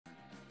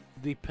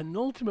The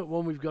penultimate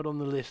one we've got on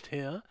the list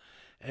here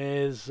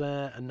is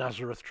a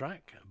Nazareth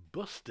track,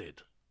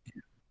 Busted.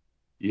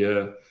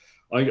 Yeah,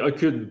 I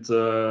couldn't,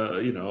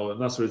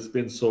 Nazareth's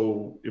been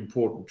so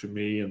important to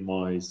me in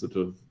my sort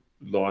of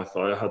life.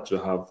 I had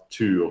to have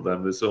two of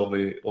them. It's the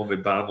only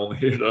band on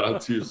here that I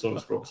have two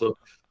songs from, so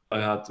I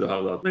had to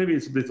have that. Maybe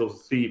it's a bit of a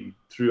theme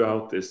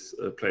throughout this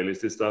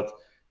playlist is that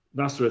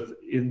Nazareth,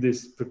 in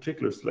this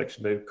particular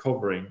selection, they're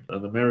covering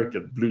an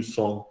American blues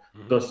song,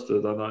 Mm-hmm.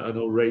 Busted, and I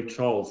know Ray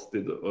Charles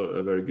did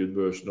a very good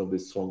version of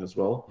this song as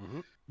well.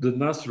 Mm-hmm. The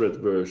Nazareth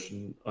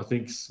version, I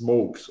think,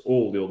 smokes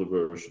all the other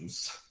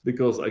versions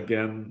because,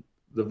 again,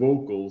 the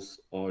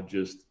vocals are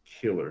just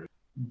killer.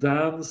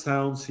 Dan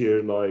sounds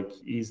here like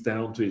he's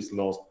down to his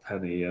last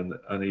penny and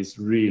he's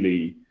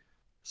really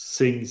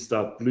sings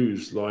that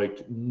blues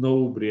like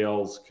nobody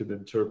else could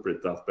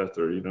interpret that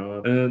better, you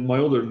know. And my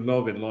other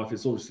love in life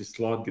is obviously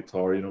slide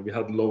guitar. You know, we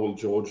had Lowell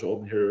George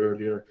on here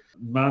earlier.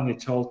 Manny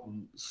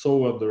Charlton,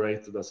 so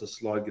underrated as a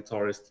slide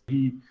guitarist.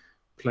 He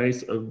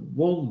plays a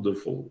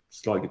wonderful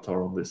slide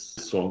guitar on this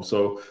song.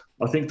 So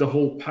I think the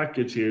whole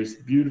package here is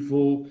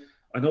beautiful.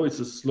 I know it's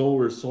a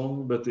slower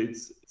song, but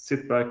it's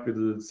sit back with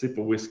a sip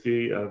of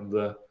whiskey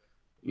and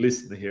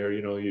listen here.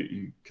 You know,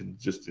 you can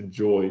just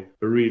enjoy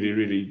a really,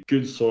 really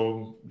good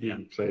song Yeah.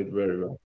 being played very well.